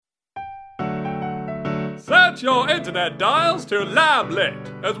Set your internet dials to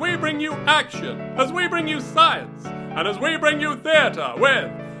LabLit as we bring you action, as we bring you science, and as we bring you theatre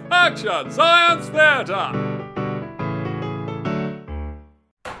with Action Science Theatre.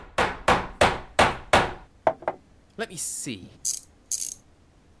 Let me see.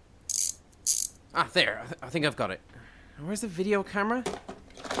 Ah, there. I think I've got it. Where's the video camera?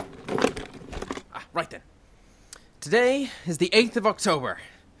 Ah, right then. Today is the 8th of October.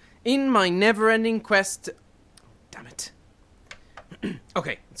 In my never-ending quest... Damn it.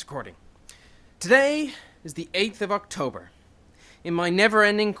 Okay, it's recording. Today is the 8th of October. In my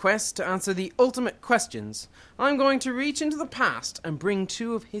never-ending quest to answer the ultimate questions, I'm going to reach into the past and bring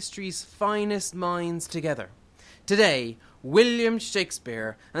two of history's finest minds together. Today, William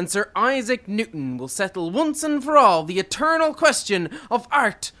Shakespeare and Sir Isaac Newton will settle once and for all the eternal question of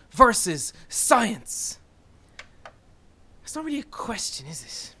art versus science. It's not really a question, is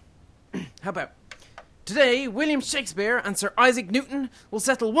it? How about, today, William Shakespeare and Sir Isaac Newton will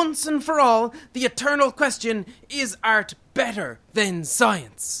settle once and for all the eternal question, is art better than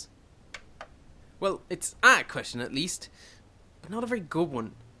science? Well, it's a question at least, but not a very good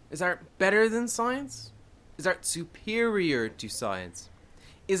one. Is art better than science? Is art superior to science?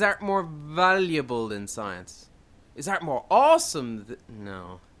 Is art more valuable than science? Is art more awesome than...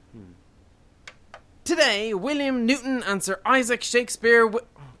 No. Today, William Newton and Sir Isaac Shakespeare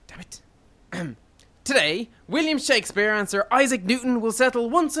Today, William Shakespeare and Sir Isaac Newton will settle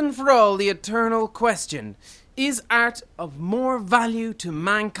once and for all the eternal question, is art of more value to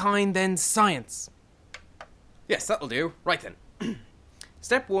mankind than science? Yes, that'll do. Right then.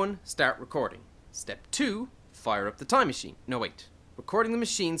 Step 1, start recording. Step 2, fire up the time machine. No, wait. Recording the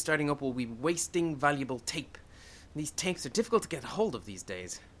machine starting up will be wasting valuable tape. These tapes are difficult to get hold of these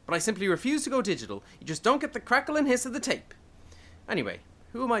days. But I simply refuse to go digital. You just don't get the crackle and hiss of the tape. Anyway,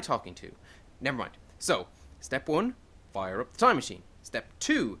 who am I talking to? Never mind. So, step 1, fire up the time machine. Step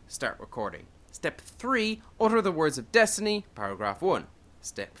 2, start recording. Step 3, utter the words of destiny, paragraph 1.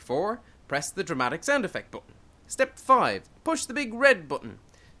 Step 4, press the dramatic sound effect button. Step 5, push the big red button.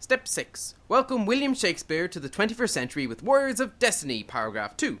 Step 6, welcome William Shakespeare to the 21st century with words of destiny,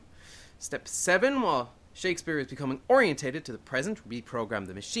 paragraph 2. Step 7, while Shakespeare is becoming orientated to the present, reprogram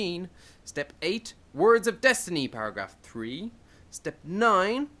the machine. Step 8, words of destiny, paragraph 3. Step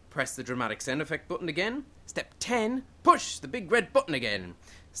 9, press the dramatic sound effect button again. Step 10, push the big red button again.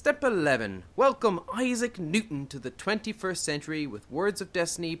 Step 11, welcome Isaac Newton to the 21st century with words of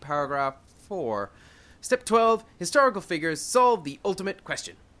destiny, paragraph 4. Step 12, historical figures solve the ultimate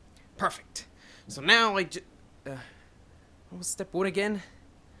question. Perfect. So now what was step 1 again?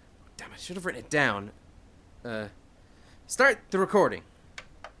 Damn, I should have written it down. Start the recording.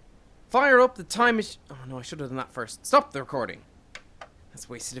 Fire up the time machine. Oh no, I should have done that first. Stop the recording. That's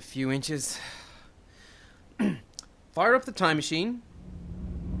wasted a few inches. Fire up the time machine.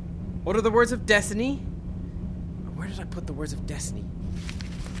 What are the words of destiny? Where did I put the words of destiny?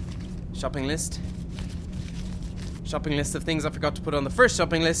 Shopping list. Shopping list of things I forgot to put on the first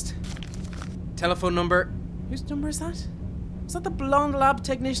shopping list. Telephone number. Whose number is that? Was that the blonde lab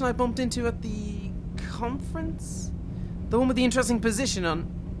technician I bumped into at the conference? The one with the interesting position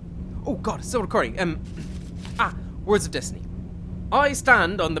on... Oh god, it's still recording. Words of destiny. I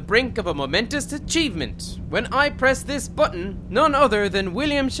stand on the brink of a momentous achievement. When I press this button, none other than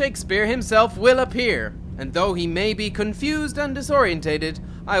William Shakespeare himself will appear. And though he may be confused and disorientated,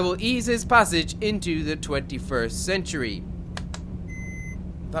 I will ease his passage into the 21st century.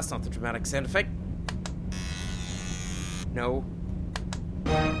 That's not the dramatic sound effect. No.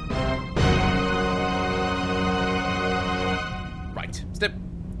 Right. Step...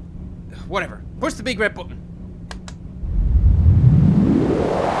 Whatever. Push the big red button.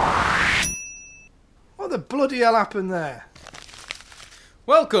 What the bloody hell happened there?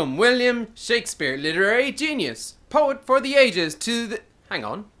 Welcome, William Shakespeare, literary genius, poet for the ages, to the... Hang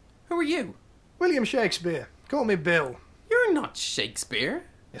on. Who are you? William Shakespeare. Call me Bill. You're not Shakespeare.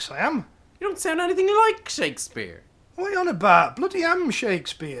 Yes, I am. You don't sound anything like Shakespeare. What are you on about? Bloody am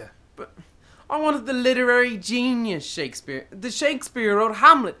Shakespeare. But I wanted the literary genius Shakespeare. The Shakespeare wrote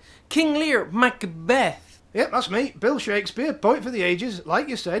Hamlet, King Lear, Macbeth. Yep, that's me, Bill Shakespeare, poet for the ages, like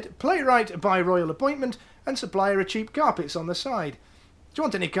you said, playwright by royal appointment, and supplier of cheap carpets on the side. Do you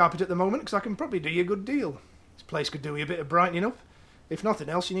want any carpet at the moment? Because I can probably do you a good deal. This place could do you a bit of brightening up. If nothing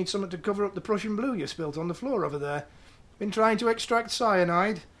else, you need something to cover up the Prussian blue you spilt on the floor over there. Been trying to extract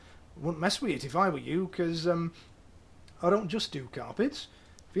cyanide. Wouldn't mess with it if I were you, because I don't just do carpets.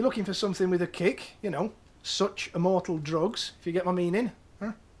 If you're looking for something with a kick, you know, such immortal drugs, if you get my meaning.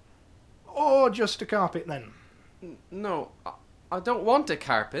 Huh? Or just a carpet then? No, I don't want a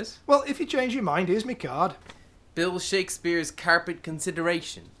carpet. Well, if you change your mind, here's my card. Bill Shakespeare's carpet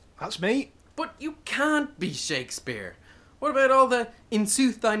consideration. That's me. But you can't be Shakespeare. What about all the "In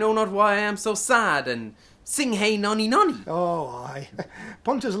sooth I know not why I am so sad" and "Sing hey nonny nonny"? Oh, aye.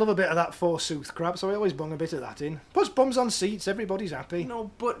 Punters love a bit of that forsooth crap, so I always bung a bit of that in. Puts bums on seats, everybody's happy.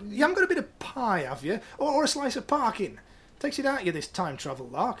 No, but You haven't got a bit of pie, have you? Or a slice of parking? Takes it out of you, this time travel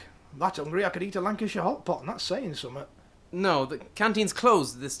lark. I'm that hungry I could eat a Lancashire hot pot, and that's saying something. no, the canteen's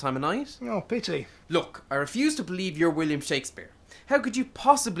closed this time of night. Oh, pity. Look, I refuse to believe you're William Shakespeare. How could you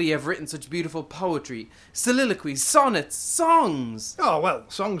possibly have written such beautiful poetry, soliloquies, sonnets, songs? Oh, well,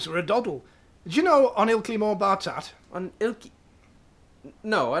 songs are a doddle. Do you know On Ilkley Moor Bartat? On Ilky...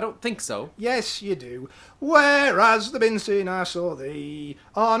 No, I don't think so. Yes, you do. Whereas the Binsin I saw thee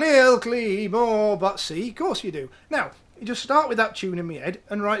on Ilkley Moor But see, of course you do. Now, you just start with that tune in my head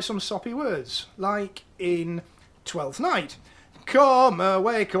and write some soppy words, like in Twelfth Night. Come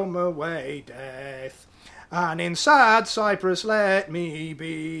away, death, and in sad Cyprus let me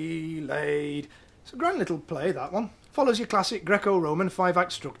be laid. It's a grand little play, that one. Follows your classic Greco-Roman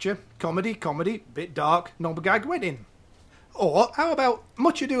 5-act structure. Comedy, bit dark, knob-gag wedding. Or, how about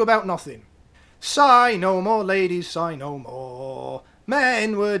Much Ado About Nothing? Sigh no more, ladies, sigh no more.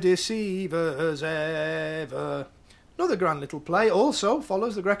 Men were deceivers ever. Another grand little play also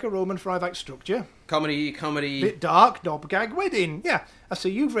follows the Greco-Roman 5-act structure. Comedy... Bit dark, knob-gag wedding. Yeah, I see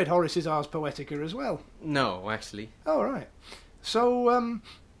you've read Horace's Ars Poetica as well. No, actually. Oh, right. So,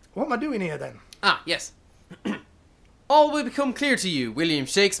 what am I doing here then? Ah, yes. All will become clear to you, William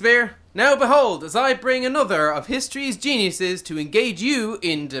Shakespeare. Now behold, as I bring another of history's geniuses to engage you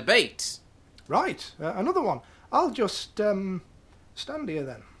in debate. Right, another one. I'll just, stand here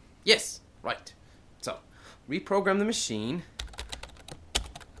then. Yes, right. So, reprogram the machine.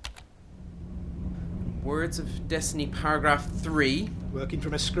 Words of Destiny, paragraph 3. Working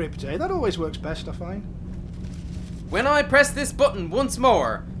from a script, eh? That always works best, I find. When I press this button once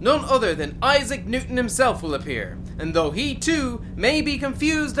more, none other than Isaac Newton himself will appear. And though he too may be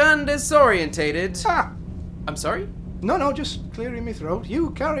confused and disorientated... Ah! I'm sorry? No, just clearing my throat.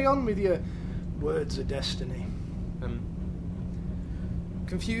 You carry on with your words of destiny.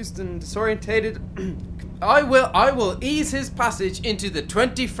 Confused and disorientated... I will ease his passage into the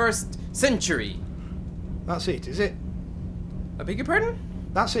 21st century. That's it, is it? I beg your pardon?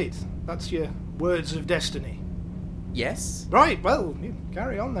 That's it. That's your words of destiny. Yes. Right, well, you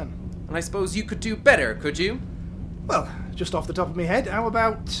carry on then. And I suppose you could do better, could you? Well, just off the top of my head, how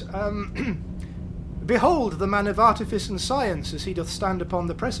about, behold the man of artifice and science as he doth stand upon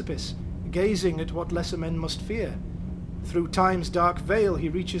the precipice, gazing at what lesser men must fear. Through time's dark veil he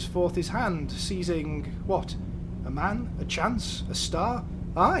reaches forth his hand, seizing, what? A man? A chance? A star?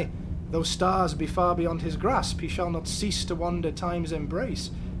 Aye, though stars be far beyond his grasp, he shall not cease to wander time's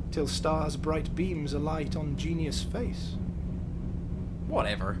embrace, till stars' bright beams alight on genius' face.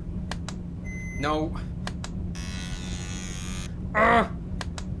 Whatever. No. At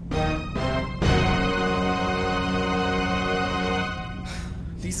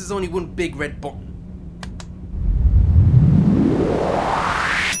least there's only one big red button.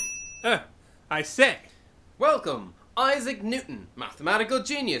 I say. Welcome, Isaac Newton, mathematical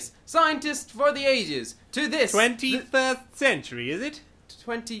genius, scientist for the ages, to this... 21st century, is it?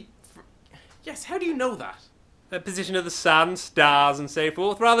 20... Yes, how do you know that? The position of the sun, stars and so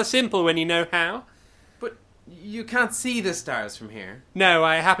forth. Rather simple when you know how. But you can't see the stars from here. No,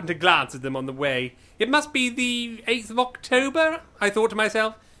 I happened to glance at them on the way. It must be the 8th of October, I thought to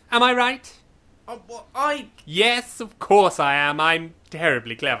myself. Am I right? Oh, well, Yes, of course I am. I'm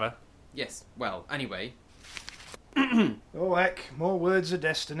terribly clever. Yes, well, anyway. Oh heck, more words of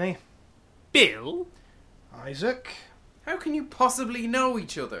destiny. Bill? Isaac, How can you possibly know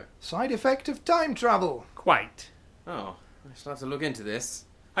each other? side effect of time travel. Quite. Oh, I shall have to look into this.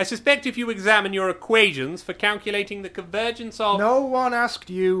 I suspect if you examine your equations for calculating the convergence of... No one asked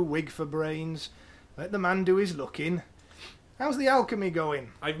you, wig for brains. Let the man do his looking. How's the alchemy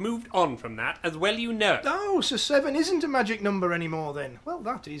going? I've moved on from that, as well you know. Oh, so 7 isn't a magic number anymore then. Well,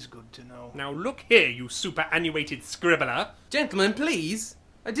 that is good to know. Now look here, you superannuated scribbler. Gentlemen, please.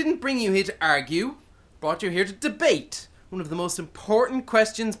 I didn't bring you here to argue. Brought you here to debate. One of the most important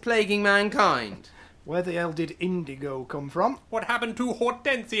questions plaguing mankind. Where the hell did indigo come from? What happened to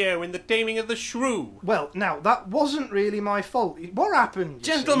Hortensio in the Taming of the Shrew? Well, now, that wasn't really my fault. What happened, you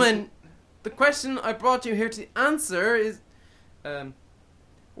Gentlemen, the question I brought you here to answer is... I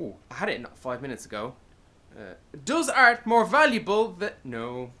had it not 5 minutes ago. Does art more valuable than...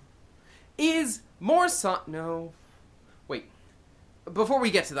 No. Is more no. Wait. before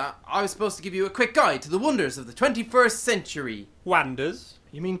we get to that, I was supposed to give you a quick guide to the wonders of the 21st century. Wonders.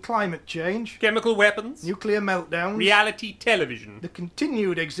 You mean climate change? Chemical weapons. Nuclear meltdowns? Reality television. The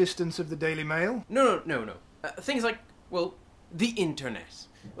continued existence of the Daily Mail? No. Things like, well, the internet,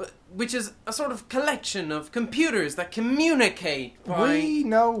 which is a sort of collection of computers that communicate by... We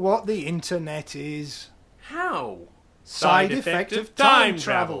know what the internet is. How? Side effect of time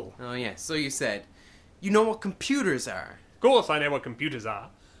travel. Oh yes, so you said. You know what computers are? Of course I know what computers are.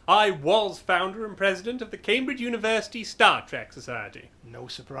 I was founder and president of the Cambridge University Star Trek Society. No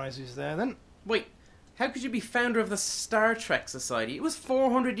surprises there then. Wait, how could you be founder of the Star Trek Society? It was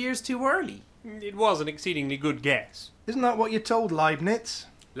 400 years too early. It was an exceedingly good guess. Isn't that what you told Leibniz?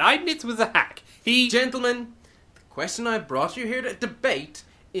 Leibniz was a hack. He... Gentlemen, the question I brought you here to debate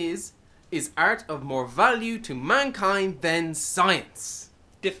is art of more value to mankind than science?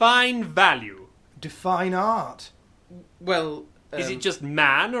 Define value. Define art. Well, Is it just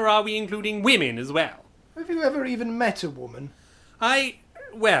man, or are we including women as well? Have you ever even met a woman?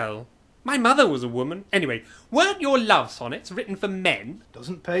 Well, my mother was a woman. Anyway, weren't your love sonnets written for men?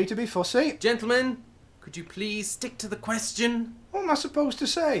 Doesn't pay to be fussy. Gentlemen, could you please stick to the question? What am I supposed to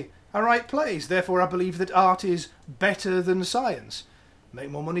say? I write plays, therefore I believe that art is better than science. Make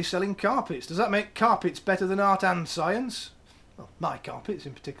more money selling carpets. Does that make carpets better than art and science? Well, my carpets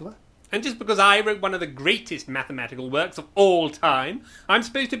in particular. And just because I wrote one of the greatest mathematical works of all time, I'm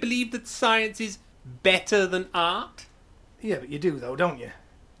supposed to believe that science is better than art? Yeah, but you do though, don't you?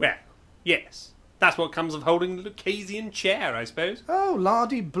 Well, yes. That's what comes of holding the Lucasian chair, I suppose. Oh,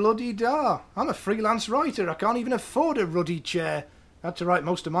 lardy bloody da. I'm a freelance writer. I can't even afford a ruddy chair. I had to write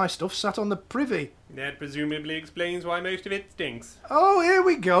most of my stuff sat on the privy. That presumably explains why most of it stinks. Oh, here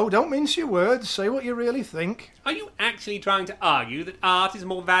we go. Don't mince your words. Say what you really think. Are you actually trying to argue that art is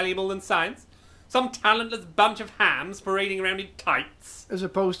more valuable than science? Some talentless bunch of hams parading around in tights? As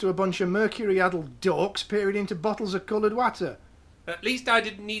opposed to a bunch of mercury-addled dorks peering into bottles of coloured water. At least I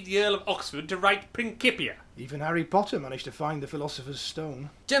didn't need the Earl of Oxford to write Principia. Even Harry Potter managed to find the Philosopher's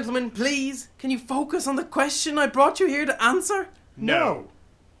Stone. Gentlemen, please, can you focus on the question I brought you here to answer? No.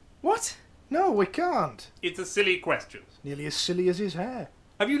 What? No, we can't. It's a silly question. Nearly as silly as his hair.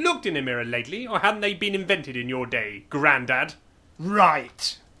 Have you looked in a mirror lately, or hadn't they been invented in your day, Grandad?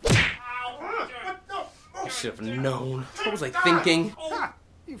 Right. I should have known. What was I thinking? Ha!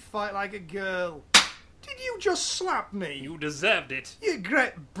 You fight like a girl. Did you just slap me? You deserved it. You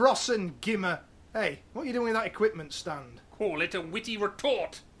great Brosson gimmer. Hey, what are you doing with that equipment stand? Call it a witty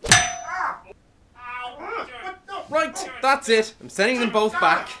retort. Right, that's it. I'm sending them both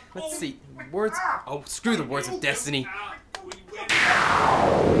back. Let's see. Words. Oh, screw the words of destiny.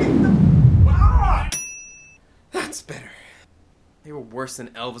 That's better. They were worse than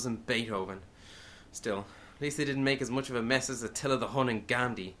Elvis and Beethoven. Still, at least they didn't make as much of a mess as Attila the Hun and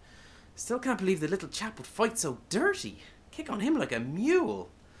Gandhi. Still can't believe the little chap would fight so dirty. Kick on him like a mule.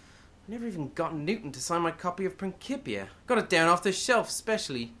 I never even got Newton to sign my copy of Principia. Got it down off the shelf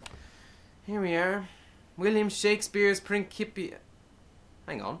specially. Here we are. William Shakespeare's Principia.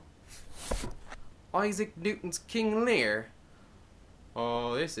 Hang on. Isaac Newton's King Lear.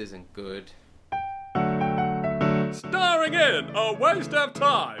 Oh, this isn't good. Starring in A Waste of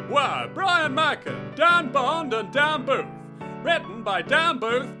Time were Brian Mackin, Dan Bond and Dan Booth. Written by Dan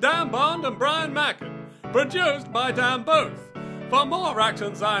Booth, Dan Bond and Brian Mackin. Produced by Dan Booth. For more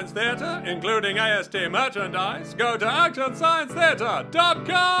Action Science Theatre, including AST merchandise, go to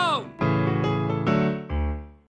actionsciencetheatre.com!